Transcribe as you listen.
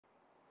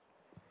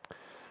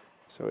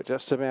So we're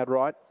just about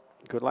right.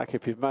 Good luck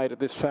if you've made it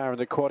this far in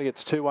the quaddie.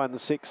 It's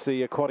 2-1-6,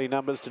 the quaddie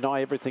numbers.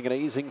 Deny Everything an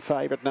easing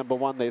favourite. Number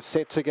 1, they're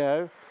set to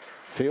go.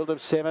 Field of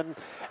 7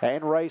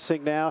 and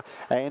racing now,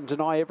 and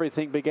Deny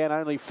Everything began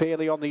only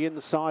fairly on the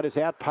inside, is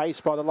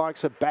outpaced by the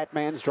likes of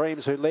Batman's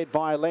Dreams, who led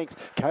by a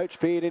length. Coach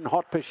Beard in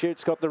hot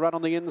pursuit's got the run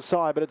on the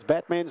inside, but it's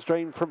Batman's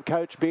Dream from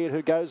Coach Beard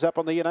who goes up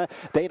on the inner.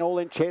 Then All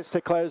in Chester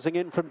closing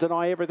in from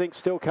Deny Everything,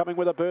 still coming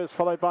with a burst,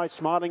 followed by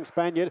Smiling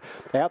Spaniard.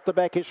 Out the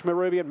back is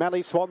Maruby and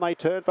Mally Swan. They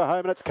turn for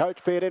home, and it's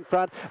Coach Beard in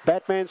front.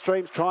 Batman's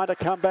Dreams trying to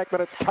come back,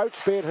 but it's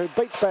Coach Beard who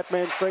beats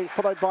Batman's Dreams,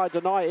 followed by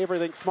Deny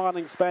Everything,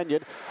 Smiling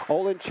Spaniard.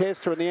 All in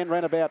Chester in the end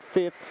ran about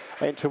 5th,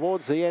 and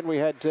towards the end we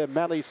had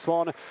Mally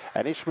Swan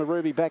and Ishma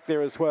Ruby back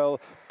there as well.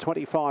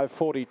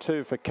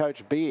 25.42 for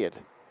Coach Beard.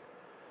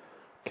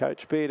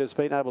 Coach Beard has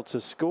been able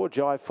to score.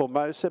 Jai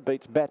Formosa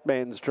beats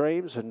Batman's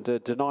Dreams, and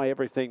Deny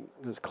Everything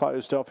has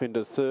closed off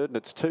into third, and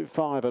it's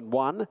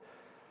 2-5-1.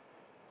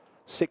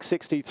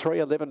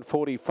 6.63,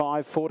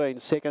 11.45, 14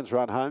 seconds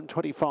run home.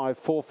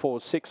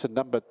 25.446, and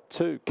number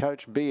 2,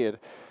 Coach Beard,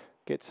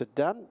 gets it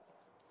done.